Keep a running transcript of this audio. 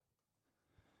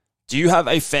Do you have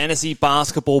a fantasy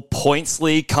basketball points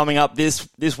league coming up this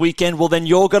weekend? Well, then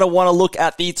you're going to want to look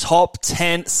at the top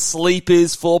 10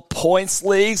 sleepers for points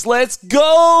leagues. Let's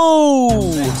go!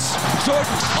 Jordan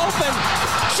open.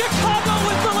 Chicago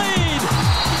with the lead.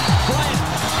 Bryant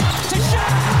to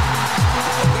Shaq.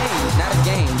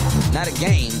 Not a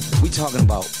game. We talking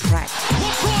about practice.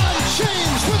 LeBron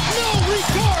James with no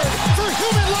regard for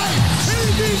human life.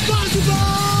 Anything's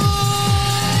possible.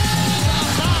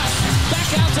 Back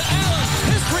out to Allen.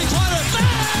 His three-pointer.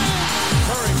 Bang!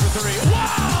 Curry for three.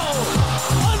 Wow!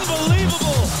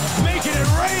 Unbelievable. Making it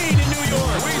rain in New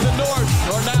York. We the North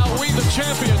are now we the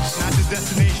champions. Not the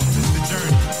destination, it's the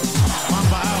journey.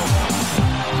 Mamba out.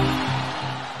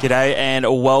 G'day and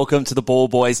welcome to the Ball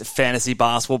Boys Fantasy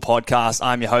Basketball Podcast.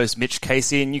 I'm your host, Mitch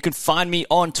Casey, and you can find me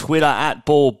on Twitter at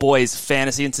Ball Boys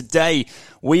Fantasy. And today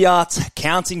we are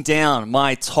counting down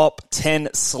my top 10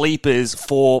 sleepers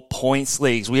for points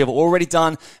leagues. We have already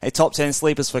done a top 10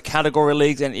 sleepers for category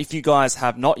leagues, and if you guys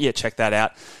have not yet checked that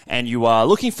out and you are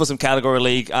looking for some category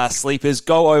league sleepers,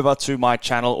 go over to my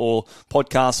channel or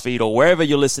podcast feed or wherever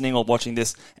you're listening or watching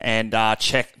this and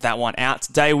check that one out.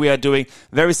 Today we are doing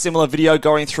a very similar video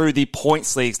going through the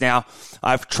points leagues. Now,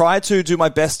 I've tried to do my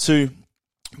best to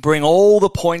bring all the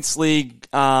points league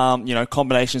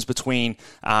combinations between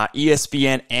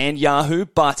ESPN and Yahoo,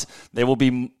 but there will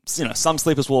be, some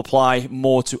sleepers will apply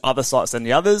more to other sites than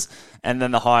the others, and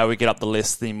then the higher we get up the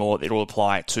list, the more it will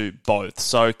apply to both.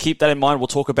 So keep that in mind. We'll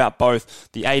talk about both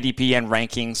the ADP and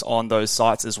rankings on those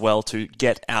sites as well to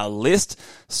get our list.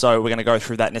 So we're going to go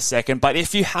through that in a second. But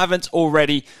if you haven't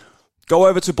already, go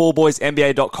over to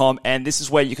ballboysnba.com, and this is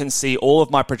where you can see all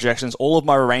of my projections, all of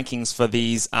my rankings for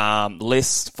these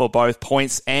lists for both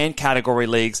points and category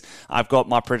leagues. I've got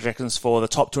my projections for the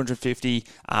top 250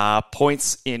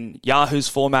 points in Yahoo's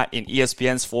format, in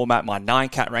ESPN's format, my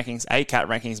 9-cat rankings, 8-cat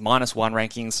rankings, -1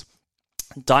 rankings.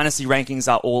 Dynasty rankings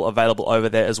are all available over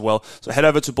there as well. So head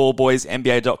over to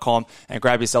ballboysnba.com and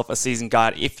grab yourself a season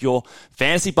guide if your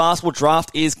fantasy basketball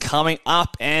draft is coming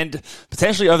up, and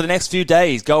potentially over the next few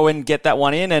days, go and get that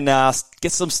one in and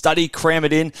get some study, cram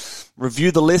it in,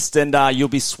 review the list, and you'll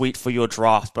be sweet for your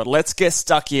draft. But let's get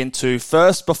stuck into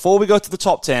first, before we go to the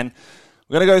top 10,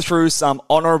 we're going to go through some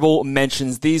honorable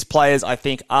mentions. These players I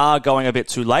think are going a bit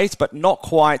too late, but not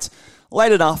quite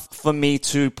late enough for me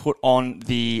to put on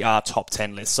the top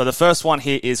 10 list. So the first one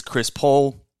here is Chris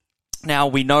Paul. Now,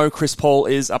 we know Chris Paul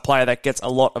is a player that gets a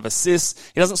lot of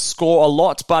assists. He doesn't score a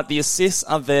lot, but the assists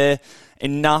are there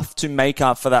enough to make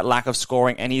up for that lack of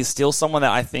scoring, and he's still someone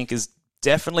that I think is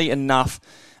definitely enough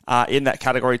in that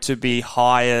category to be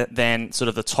higher than sort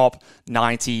of the top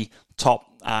 90, top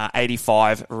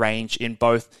 85 range in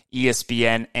both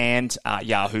ESPN and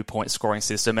Yahoo point scoring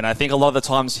system. And I think a lot of the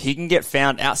times he can get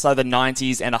found outside the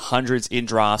 90s and 100s in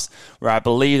drafts, where I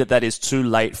believe that is too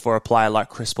late for a player like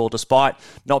Chris Paul, despite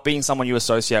not being someone you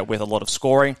associate with a lot of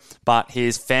scoring. But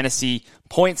his fantasy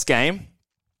points game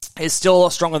is still a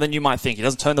lot stronger than you might think. He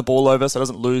doesn't turn the ball over, so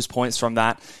doesn't lose points from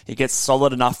that. He gets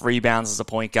solid enough rebounds as a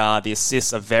point guard. The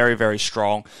assists are very, very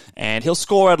strong, and he'll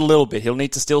score it a little bit. He'll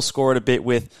need to still score it a bit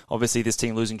with, obviously, this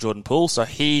team losing Jordan Poole, so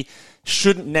he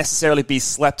shouldn't necessarily be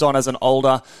slept on as an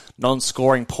older,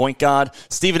 non-scoring point guard.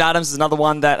 Steven Adams is another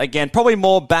one that, again, probably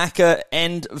more backer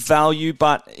end value,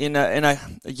 but in a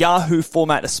Yahoo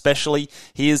format especially,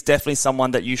 he is definitely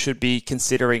someone that you should be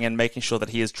considering and making sure that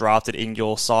he is drafted in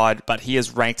your side. But he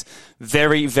is ranked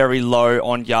very, very low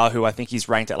on Yahoo. I think he's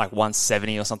ranked at like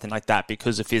 170 or something like that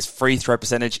because of his free throw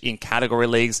percentage in category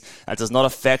leagues. That does not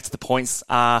affect the points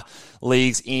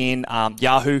leagues in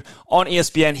Yahoo. On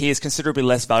ESPN, he is considerably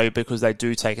less valuable because they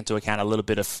do take into account a little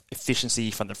bit of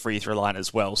efficiency from the free throw line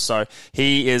as well. So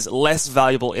he is less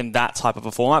valuable in that type of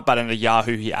a format, but in a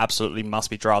Yahoo, he absolutely must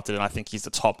be drafted, and I think he's the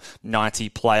top 90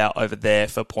 player over there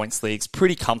for points leagues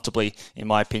pretty comfortably, in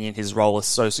my opinion. His role is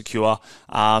so secure,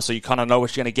 so you kind of know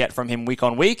what you're going to get from him week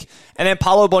on week. And then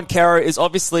Paolo Banchero is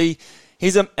obviously,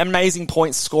 he's an amazing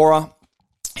point scorer.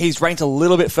 He's ranked a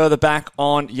little bit further back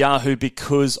on Yahoo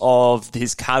because of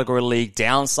his category league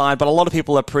downside, but a lot of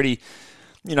people are pretty,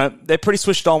 they're pretty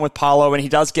switched on with Paolo, and he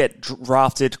does get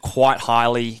drafted quite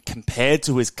highly compared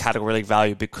to his category league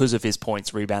value because of his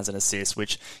points, rebounds, and assists,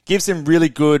 which gives him really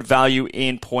good value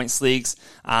in points leagues.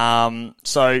 I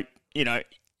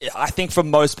think for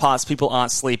most parts, people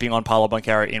aren't sleeping on Paolo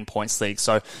Banchero in points league.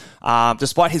 So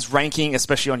despite his ranking,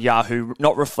 especially on Yahoo,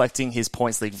 not reflecting his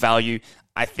points league value,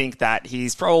 I think that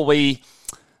he's probably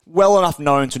well enough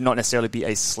known to not necessarily be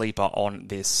a sleeper on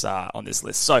this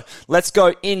list. So let's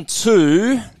go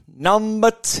into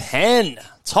number 10.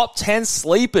 Top 10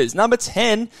 sleepers. Number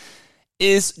 10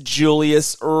 is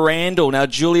Julius Randle. Now,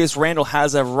 Julius Randle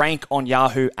has a rank on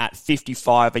Yahoo at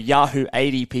 55, a Yahoo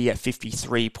ADP at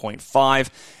 53.5,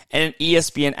 and an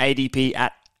ESPN ADP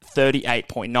at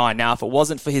 38.9. Now, if it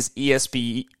wasn't for his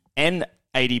ESPN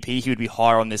ADP, he would be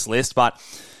higher on this list, but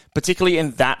particularly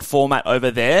in that format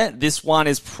over there, this one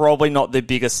is probably not the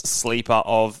biggest sleeper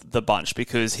of the bunch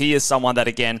because he is someone that,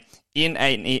 again, in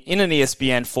an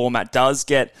ESPN format does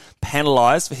get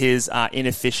penalized for his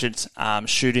inefficient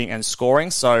shooting and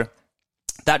scoring. So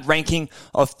that ranking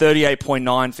of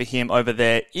 38.9 for him over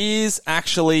there is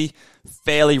actually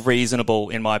fairly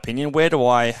reasonable, in my opinion. Where do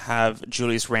I have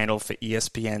Julius Randle for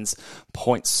ESPN's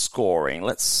point scoring?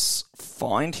 Let's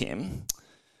find him.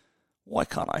 Why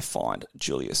can't I find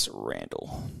Julius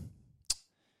Randle?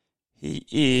 He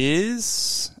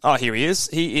is... Oh, here he is.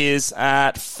 He is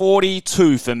at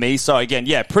 42 for me. So, again,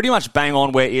 yeah, pretty much bang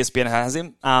on where ESPN has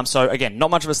him. So, again,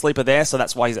 not much of a sleeper there, so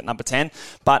that's why he's at number 10.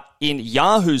 But in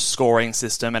Yahoo's scoring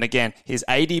system, and again, his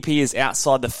ADP is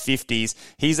outside the 50s,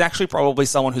 he's actually probably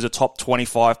someone who's a top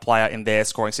 25 player in their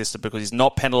scoring system because he's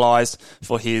not penalized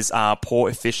for his poor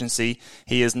efficiency.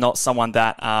 He is not someone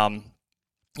that...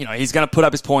 he's going to put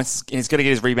up his points, he's going to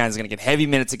get his rebounds, he's going to get heavy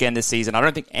minutes again this season. I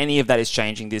don't think any of that is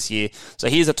changing this year. So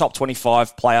he's a top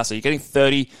 25 player, so you're getting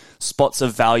 30 spots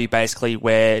of value basically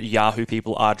where Yahoo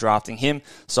people are drafting him.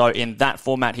 So in that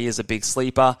format, he is a big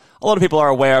sleeper. A lot of people are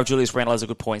aware of Julius Randle as a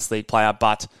good points league player,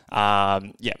 but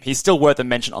he's still worth a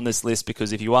mention on this list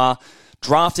because if you are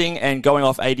drafting and going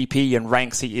off ADP and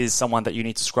ranks, he is someone that you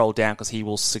need to scroll down because he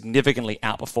will significantly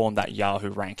outperform that Yahoo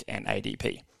rank and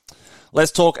ADP.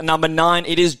 Let's talk number 9.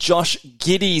 It is Josh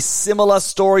Giddey. Similar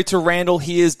story to Randle.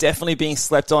 He is definitely being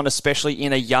slept on, especially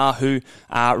in a Yahoo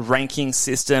ranking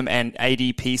system and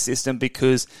ADP system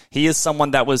because he is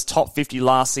someone that was top 50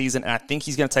 last season, and I think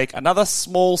he's going to take another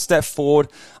small step forward.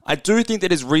 I do think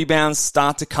that his rebounds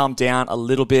start to come down a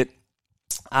little bit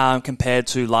compared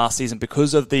to last season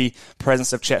because of the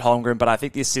presence of Chet Holmgren, but I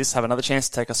think the assists have another chance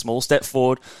to take a small step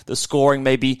forward. The scoring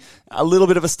maybe a little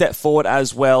bit of a step forward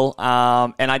as well,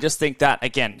 and I just think that,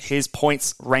 again, his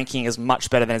points ranking is much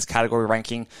better than his category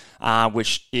ranking,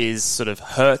 which is sort of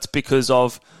hurt because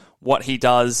of what he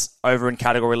does over in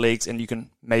category leagues, and you can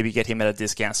maybe get him at a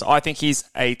discount. So I think he's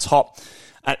a top...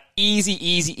 An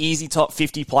easy top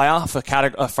 50 player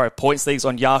for points leagues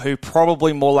on Yahoo.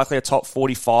 Probably more likely a top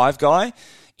 45 guy.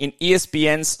 In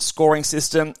ESPN's scoring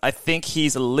system, I think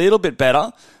he's a little bit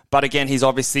better. But again, he's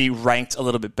obviously ranked a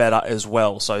little bit better as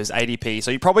well. So his ADP. So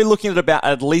you're probably looking at about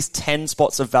at least 10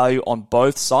 spots of value on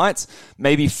both sites.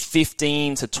 Maybe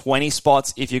 15 to 20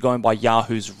 spots if you're going by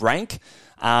Yahoo's rank.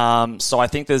 So I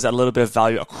think there's a little bit of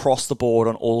value across the board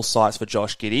on all sites for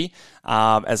Josh Giddey,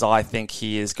 as I think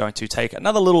he is going to take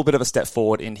another little bit of a step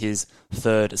forward in his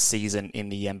third season in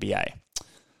the NBA.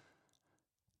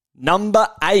 Number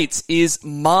 8 is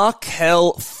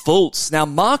Markelle Fultz. Now,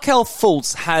 Markelle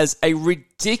Fultz has a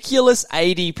ridiculous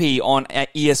ADP on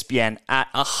ESPN at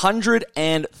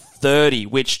 130,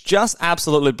 which just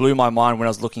absolutely blew my mind when I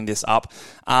was looking this up.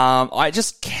 I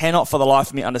just cannot for the life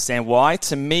of me understand why.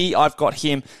 To me, I've got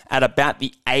him at about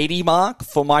the 80 mark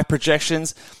for my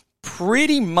projections.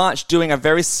 Pretty much doing a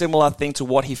very similar thing to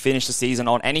what he finished the season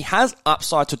on, and he has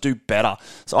upside to do better.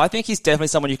 So I think he's definitely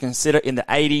someone you consider in the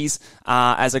 80s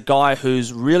as a guy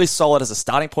who's really solid as a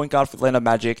starting point guard for Atlanta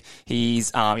Magic. He's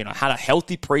had a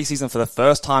healthy preseason for the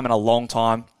first time in a long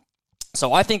time.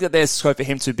 So I think that there's scope for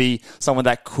him to be someone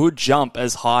that could jump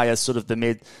as high as sort of the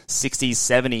mid-60s,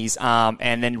 70s.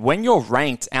 And then when you're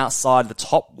ranked outside the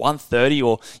top 130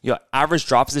 or your average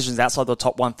draft positions outside the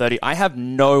top 130, I have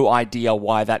no idea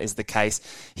why that is the case.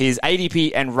 His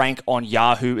ADP and rank on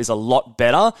Yahoo is a lot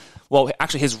better. Well,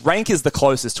 actually, his rank is the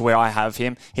closest to where I have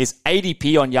him. His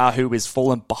ADP on Yahoo is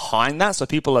fallen behind that, so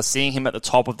people are seeing him at the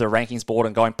top of the rankings board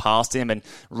and going past him and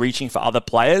reaching for other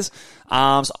players.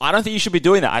 So I don't think you should be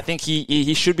doing that. I think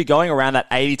he should be going around that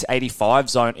 80 to 85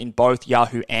 zone in both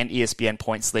Yahoo and ESPN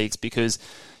points leagues because,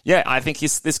 yeah, I think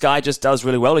this guy just does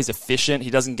really well. He's efficient. He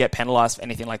doesn't get penalized for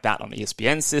anything like that on the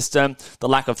ESPN system. The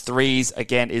lack of threes,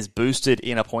 again, is boosted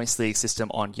in a points league system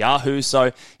on Yahoo.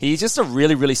 So he's just a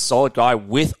really, really solid guy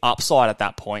with upside at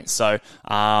that point. So,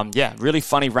 really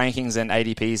funny rankings and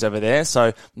ADPs over there.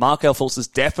 So Markelle Fultz is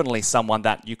definitely someone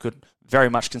that you could very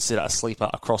much consider a sleeper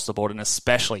across the board, and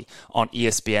especially on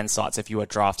ESPN sites if you are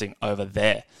drafting over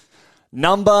there.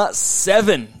 Number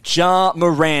 7, Ja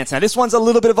Morant. Now, this one's a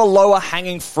little bit of a lower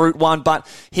hanging fruit one, but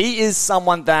he is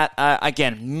someone that,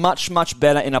 again, much, much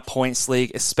better in a points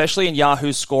league, especially in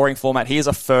Yahoo's scoring format. He is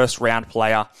a first-round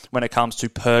player when it comes to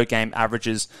per-game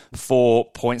averages for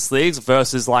points leagues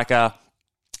versus like a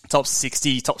top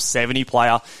 60, top 70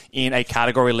 player in a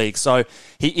category league. So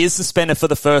he is suspended for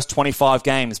the first 25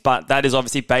 games, but that is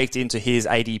obviously baked into his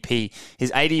ADP.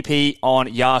 His ADP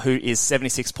on Yahoo is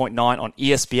 76.9. On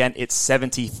ESPN, it's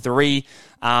 73.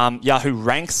 Yahoo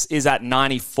Ranks is at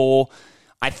 94.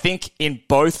 I think in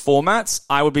both formats,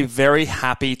 I would be very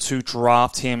happy to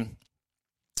draft him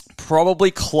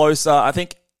probably closer. I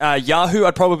think Yahoo,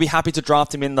 I'd probably be happy to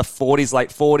draft him in the 40s, late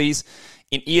 40s.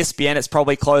 In ESPN, it's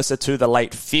probably closer to the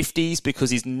late 50s because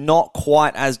he's not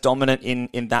quite as dominant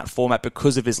in that format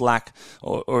because of his lack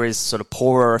or his sort of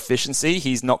poorer efficiency.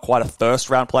 He's not quite a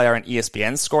first-round player in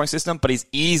ESPN's scoring system, but he's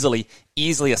easily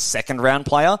a second-round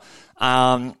player.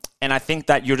 And I think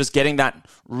that you're just getting that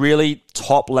really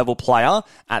top-level player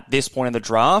at this point in the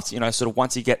draft. Sort of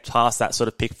once you get past that sort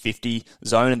of pick 50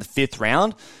 zone in the 5th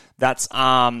round, that's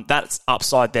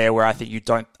upside there where I think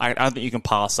I don't think you can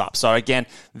pass up. So again,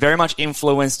 very much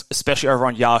influenced, especially over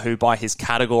on Yahoo, by his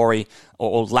category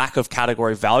or lack of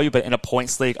category value. But in a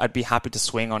points league, I'd be happy to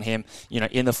swing on him,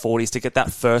 in the 40s to get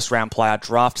that first round player.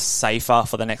 Draft safer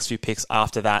for the next few picks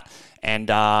after that. And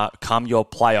come your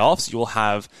playoffs, you'll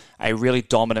have a really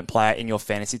dominant player in your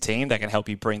fantasy team that can help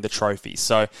you bring the trophy.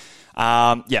 So,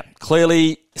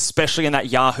 clearly, especially in that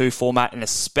Yahoo format, and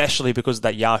especially because of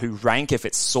that Yahoo rank, if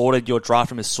it's sorted, your draft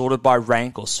room is sorted by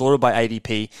rank or sorted by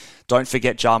ADP, don't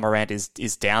forget Ja Morant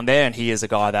is down there, and he is a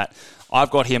guy that I've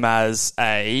got him as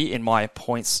in my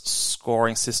points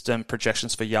scoring system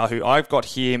projections for Yahoo, I've got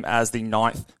him as the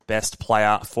 9th best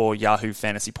player for Yahoo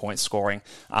fantasy points scoring.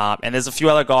 And there's a few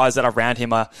other guys that around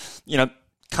him are,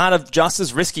 kind of just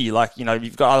as risky. Like,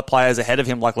 you've got other players ahead of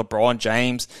him like LeBron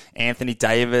James, Anthony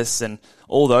Davis, and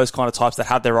all those kind of types that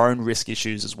have their own risk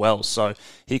issues as well. So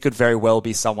he could very well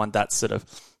be someone that's sort of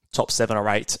top 7 or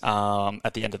 8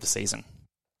 at the end of the season.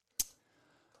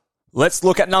 Let's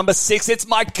look at number 6. It's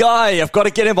my guy. I've got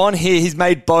to get him on here. He's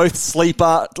made both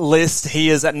sleeper lists. He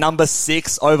is at number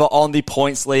 6 over on the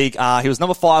points league. He was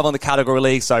number 5 on the category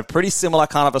league, so pretty similar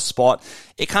kind of a spot.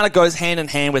 It kind of goes hand in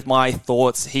hand with my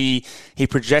thoughts. He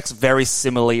projects very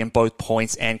similarly in both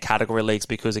points and category leagues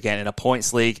because, again, in a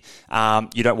points league,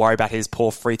 you don't worry about his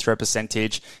poor free throw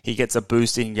percentage. He gets a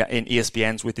boost in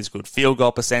ESPN's with his good field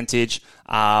goal percentage.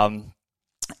 And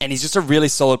he's just a really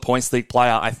solid points league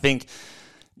player. I think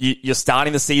you're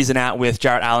starting the season out with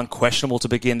Jarrett Allen questionable to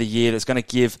begin the year. That's going to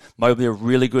give Mobley a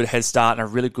really good head start and a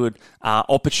really good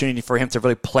opportunity for him to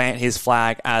really plant his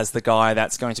flag as the guy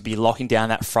that's going to be locking down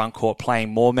that front court, playing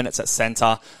more minutes at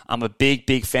center. I'm a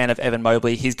big fan of Evan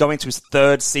Mobley. He's going to his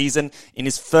 3rd season. In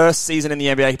his first season in the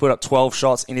NBA, he put up 12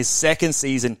 shots. In his second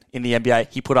season in the NBA,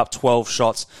 he put up 12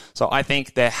 shots. So I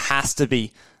think there has to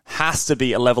be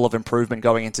a level of improvement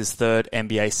going into his 3rd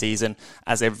NBA season.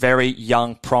 As a very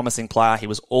young, promising player, he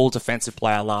was all defensive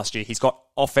player last year. He's got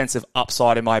offensive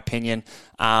upside, in my opinion,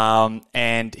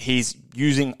 and he's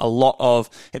using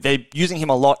they're using him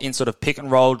a lot in sort of pick and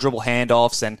roll, dribble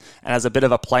handoffs, and as a bit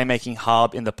of a playmaking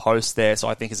hub in the post there. So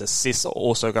I think his assists are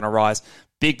also going to rise.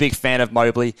 Big fan of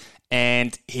Mobley,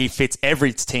 and he fits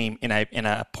every team in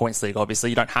a points league. Obviously,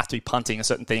 you don't have to be punting a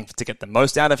certain thing to get the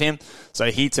most out of him.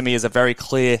 So he, to me, is a very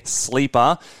clear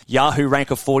sleeper. Yahoo rank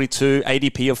of 42,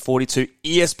 ADP of 42,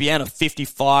 ESPN of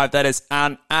 55. That is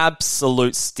an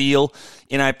absolute steal.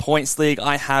 In a points league,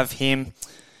 I have him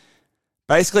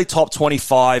basically top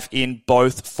 25 in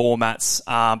both formats,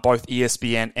 both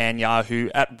ESPN and Yahoo.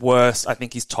 At worst, I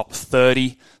think he's top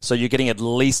 30. So you're getting at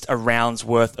least a round's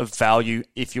worth of value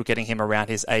if you're getting him around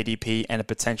his ADP and a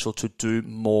potential to do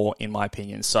more, in my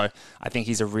opinion. So I think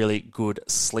he's a really good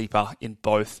sleeper in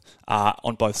both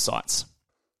on both sites.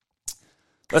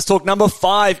 Let's talk number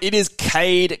 5. It is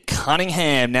Cade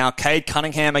Cunningham. Now, Cade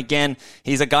Cunningham, again,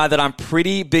 he's a guy that I'm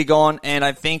pretty big on. And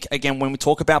I think, again, when we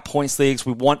talk about points leagues,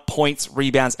 we want points,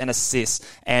 rebounds, and assists.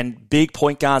 And big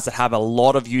point guards that have a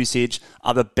lot of usage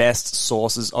are the best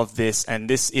sources of this. And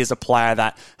this is a player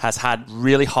that has had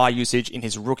really high usage in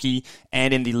his rookie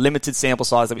and in the limited sample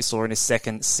size that we saw in his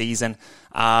 2nd season.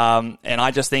 And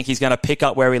I just think he's going to pick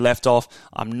up where he left off.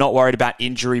 I'm not worried about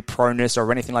injury proneness or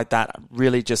anything like that. I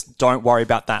really just don't worry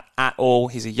about that at all.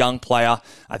 He's a young player.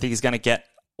 I think he's going to get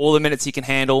all the minutes he can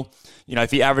handle.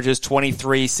 If he averages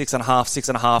 23,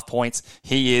 6.5 points,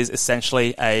 he is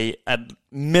essentially a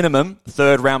minimum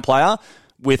 3rd round player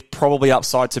with probably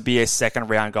upside to be a 2nd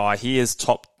round guy. He is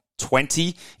top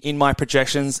 20 in my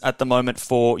projections at the moment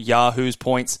for Yahoo's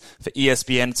points. For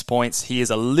ESPN's points, he is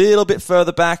a little bit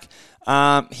further back.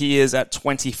 He is at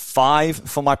 25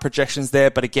 for my projections there.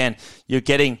 But again, you're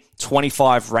getting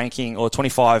 25 ranking or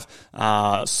 25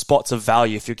 spots of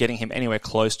value if you're getting him anywhere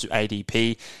close to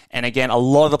ADP. And again, a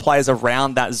lot of the players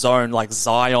around that zone like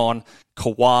Zion,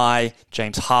 Kawhi,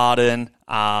 James Harden,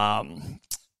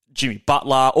 Jimmy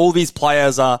Butler, all these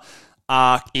players are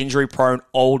injury-prone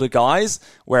older guys,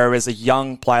 whereas a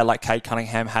young player like Cade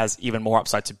Cunningham has even more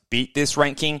upside to beat this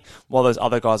ranking while those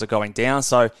other guys are going down.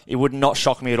 So it would not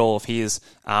shock me at all if he is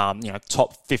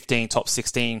top 15, top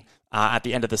 16 at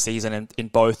the end of the season in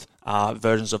both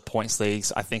versions of points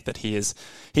leagues. I think that he's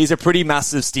a pretty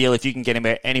massive steal if you can get him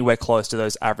anywhere close to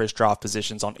those average draft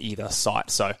positions on either side.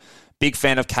 So big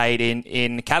fan of Cade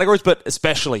in categories, but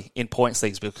especially in points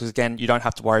leagues because, again, you don't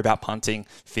have to worry about punting,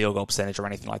 field goal percentage, or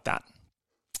anything like that.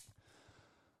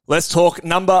 Let's talk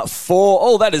number 4.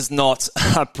 Oh, that is not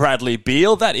Bradley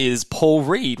Beal. That is Paul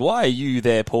Reed. Why are you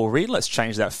there, Paul Reed? Let's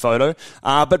change that photo.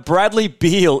 But Bradley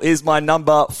Beal is my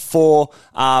number 4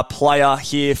 player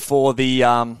here for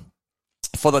the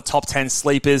top 10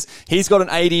 sleepers. He's got an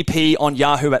ADP on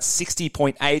Yahoo at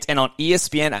 60.8 and on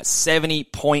ESPN at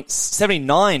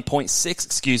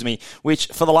 79.6, which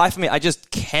for the life of me, I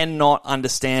just cannot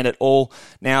understand at all.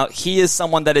 Now, he is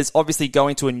someone that is obviously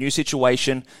going to a new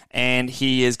situation and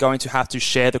he is going to have to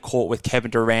share the court with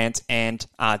Kevin Durant and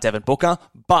Devin Booker,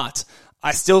 but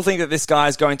I still think that this guy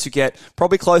is going to get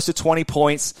probably close to 20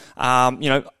 points.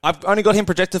 I've only got him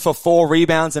projected for 4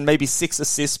 rebounds and maybe 6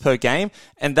 assists per game.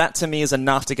 And that to me is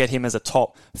enough to get him as a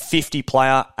top 50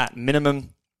 player at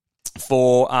minimum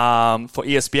for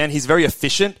ESPN. He's very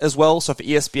efficient as well. So for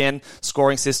ESPN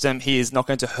scoring system, he is not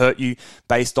going to hurt you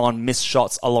based on missed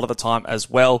shots a lot of the time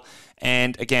as well.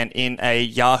 And again, in a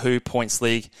Yahoo points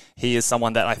league, he is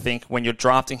someone that I think when you're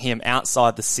drafting him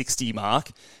outside the 60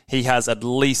 mark, he has at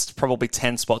least probably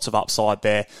 10 spots of upside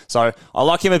there. So I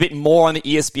like him a bit more on the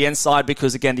ESPN side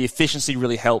because, again, the efficiency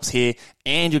really helps here.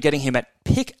 And you're getting him at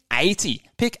pick 80.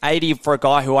 Pick 80 for a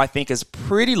guy who I think is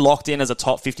pretty locked in as a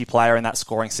top 50 player in that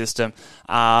scoring system.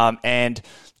 And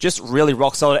just really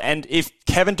rock solid. And if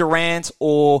Kevin Durant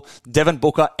or Devin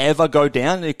Booker ever go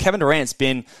down, Kevin Durant's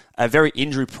been a very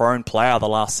injury-prone player the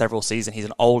last several seasons. He's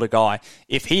an older guy.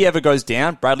 If he ever goes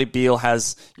down, Bradley Beal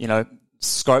has,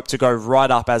 scope to go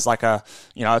right up as like a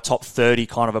top 30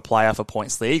 kind of a player for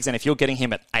points leagues. And if you're getting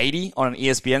him at 80 on an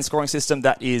ESPN scoring system,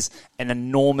 that is an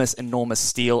enormous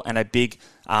steal and a big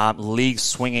league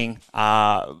swinging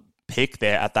pick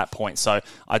there at that point. So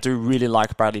I do really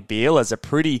like Bradley Beal as a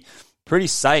pretty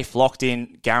safe, locked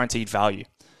in, guaranteed value.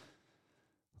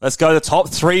 Let's go to the top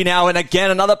 3 now. And again,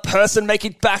 another person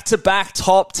making back-to-back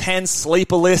top 10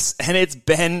 sleeper lists, and it's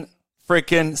Ben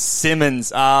freaking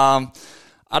Simmons.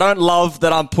 I don't love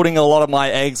that I'm putting a lot of my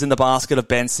eggs in the basket of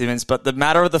Ben Simmons, but the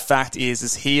matter of the fact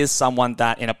is he is someone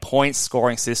that in a points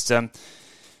scoring system,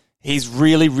 he's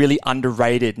really, really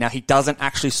underrated. Now, he doesn't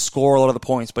actually score a lot of the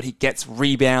points, but he gets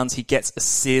rebounds, he gets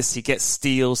assists, he gets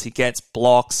steals, he gets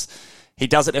blocks. He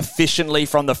does it efficiently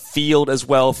from the field as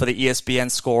well for the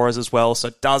ESPN scorers as well, so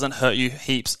it doesn't hurt you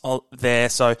heaps there.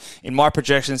 So in my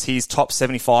projections, he's top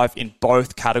 75 in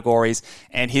both categories,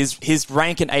 and his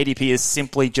rank in ADP is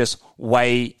simply just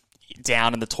way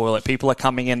down in the toilet. People are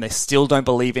coming in, they still don't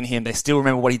believe in him. They still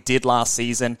remember what he did last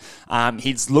season.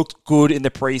 He's looked good in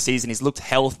the preseason. He's looked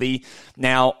healthy.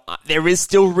 Now, there is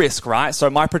still risk, right? So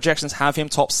my projections have him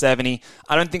top 70.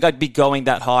 I don't think I'd be going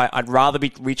that high. I'd rather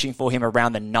be reaching for him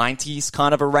around the 90s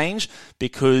kind of a range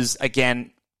because,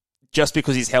 again, just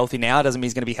because he's healthy now doesn't mean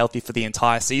he's going to be healthy for the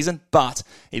entire season, but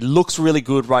he looks really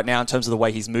good right now in terms of the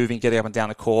way he's moving, getting up and down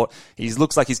the court. He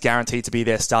looks like he's guaranteed to be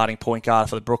their starting point guard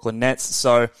for the Brooklyn Nets.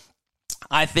 So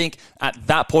I think at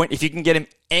that point, if you can get him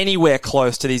anywhere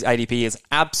close to these ADP, is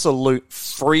absolute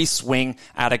free swing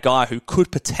at a guy who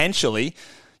could potentially,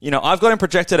 I've got him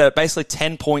projected at basically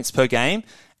 10 points per game,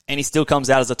 and he still comes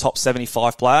out as a top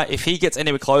 75 player. If he gets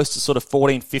anywhere close to sort of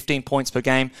 14, 15 points per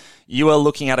game, you are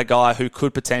looking at a guy who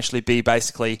could potentially be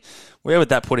basically, where would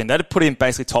that put him? That would put him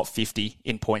basically top 50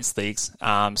 in points leagues.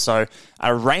 So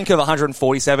a rank of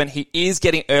 147. He is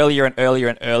getting earlier and earlier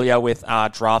and earlier with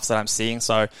drafts that I'm seeing.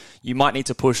 So you might need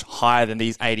to push higher than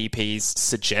these ADPs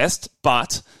suggest,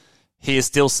 but he is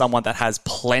still someone that has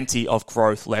plenty of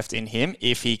growth left in him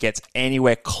if he gets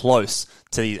anywhere close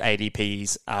to these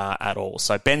ADPs at all.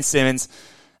 So Ben Simmons,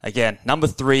 again, number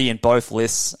 3 in both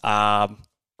lists.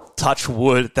 Touch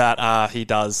wood that he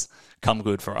does come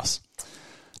good for us.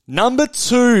 Number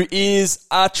 2 is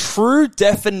a true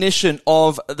definition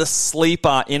of the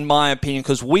sleeper, in my opinion,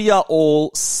 because we are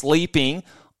all sleeping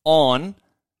on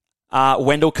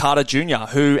Wendell Carter Jr.,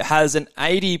 who has an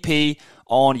ADP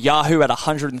on Yahoo at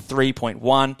 103.1,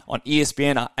 on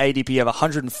ESPN at ADP of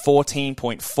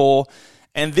 114.4.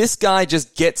 And this guy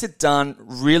just gets it done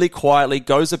really quietly,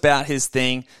 goes about his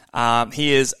thing.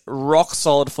 He is rock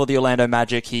solid for the Orlando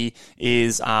Magic. He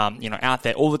is, out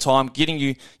there all the time, getting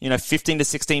you, 15 to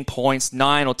 16 points,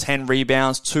 9 or 10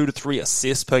 rebounds, 2 to 3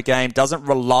 assists per game. Doesn't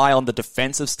rely on the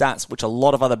defensive stats, which a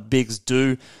lot of other bigs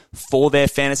do for their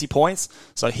fantasy points.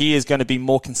 So he is going to be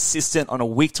more consistent on a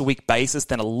week-to-week basis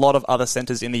than a lot of other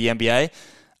centers in the NBA.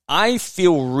 I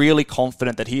feel really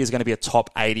confident that he is going to be a top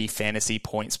 80 fantasy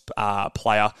points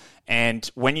player.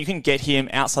 And when you can get him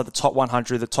outside the top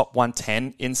 100, the top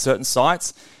 110 in certain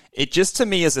sites, it just to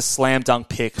me is a slam dunk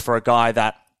pick for a guy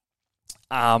that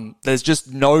there's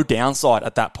just no downside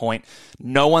at that point.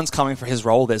 No one's coming for his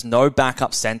role. There's no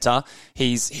backup center.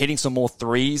 He's hitting some more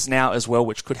threes now as well,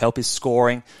 which could help his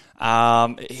scoring.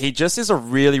 He just is a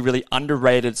really, really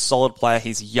underrated, solid player.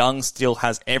 He's young, still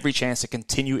has every chance to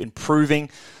continue improving.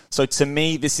 So to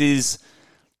me, this is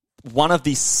one of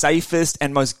the safest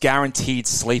and most guaranteed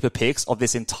sleeper picks of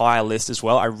this entire list as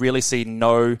well. I really see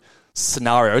no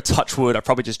scenario, touch wood, I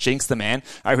probably just jinxed the man.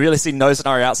 I really see no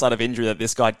scenario outside of injury that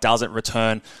this guy doesn't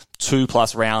return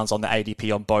 2+ rounds on the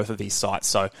ADP on both of these sites.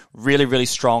 So really, really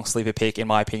strong sleeper pick in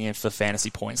my opinion for fantasy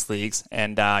points leagues.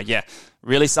 And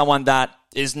really someone that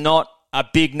is not a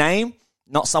big name,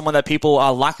 not someone that people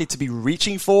are likely to be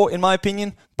reaching for in my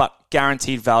opinion, but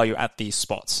guaranteed value at these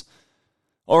spots.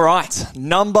 All right,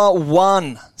 number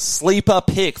 1 sleeper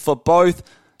pick for both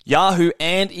Yahoo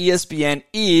and ESPN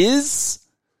is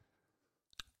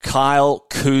Kyle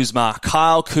Kuzma.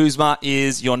 Kyle Kuzma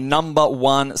is your number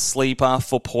 1 sleeper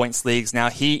for points leagues. Now,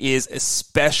 he is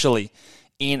especially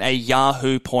in a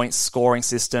Yahoo points scoring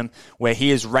system where he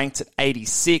is ranked at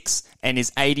 86 and his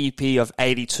ADP of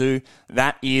 82.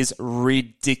 That is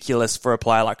ridiculous for a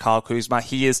player like Kyle Kuzma.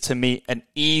 He is, to me, an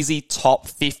easy top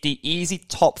 50, easy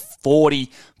top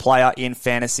 40 player in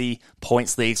fantasy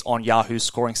points leagues on Yahoo's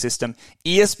scoring system.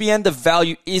 ESPN, the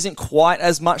value isn't quite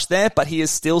as much there, but he is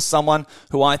still someone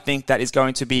who I think that is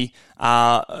going to be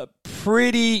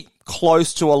pretty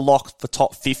close to a lock for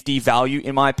top 50 value,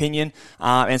 in my opinion.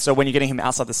 And so when you're getting him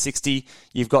outside the 60,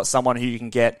 you've got someone who you can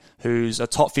get who's a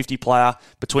top 50 player.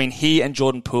 Between he and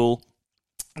Jordan Poole,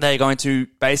 they're going to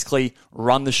basically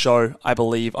run the show, I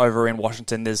believe, over in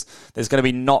Washington. There's going to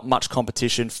be not much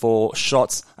competition for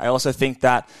shots. I also think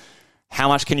that how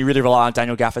much can you really rely on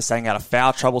Daniel Gafford staying out of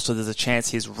foul trouble? So there's a chance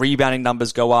his rebounding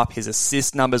numbers go up. His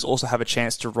assist numbers also have a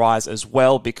chance to rise as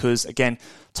well because, again,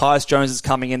 Tyus Jones is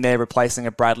coming in there replacing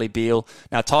a Bradley Beal.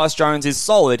 Now, Tyus Jones is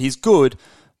solid. He's good.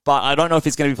 But I don't know if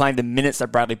he's going to be playing the minutes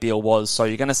that Bradley Beal was. So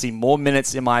you're going to see more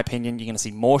minutes, in my opinion. You're going to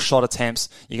see more shot attempts.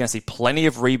 You're going to see plenty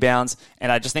of rebounds.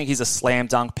 And I just think he's a slam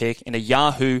dunk pick. In a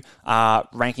Yahoo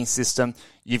ranking system,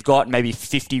 you've got maybe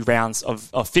 50 rounds of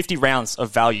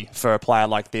value for a player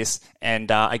like this.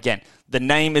 And again, the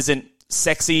name isn't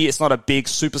sexy. It's not a big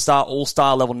superstar,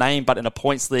 all-star level name, but in a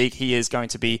points league, he is going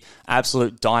to be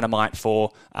absolute dynamite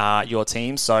for your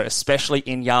team. So especially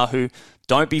in Yahoo,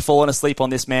 don't be falling asleep on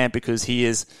this man because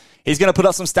he's going to put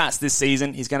up some stats this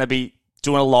season. He's going to be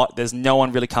doing a lot. There's no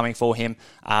one really coming for him.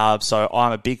 So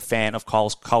I'm a big fan of Kyle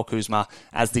Kuzma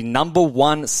as the number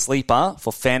 1 sleeper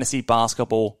for fantasy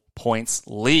basketball points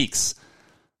leagues.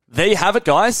 There you have it,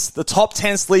 guys. The top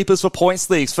 10 sleepers for points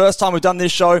leagues. First time we've done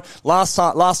this show. Last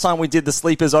time we did the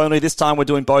sleepers only. This time we're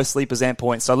doing both sleepers and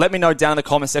points. So let me know down in the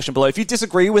comment section below. If you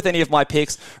disagree with any of my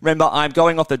picks, remember I'm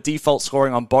going off the default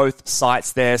scoring on both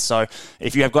sites there. So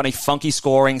if you have got any funky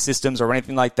scoring systems or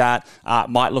anything like that,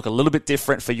 might look a little bit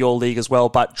different for your league as well.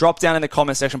 But drop down in the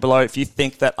comment section below if you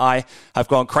think that I have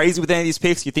gone crazy with any of these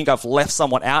picks. You think I've left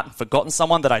someone out and forgotten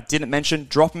someone that I didn't mention.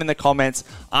 Drop them in the comments.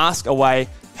 Ask away.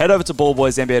 Head over to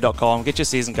ballboysnba.com, get your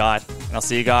season guide, and I'll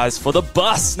see you guys for the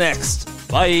bus next.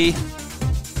 Bye.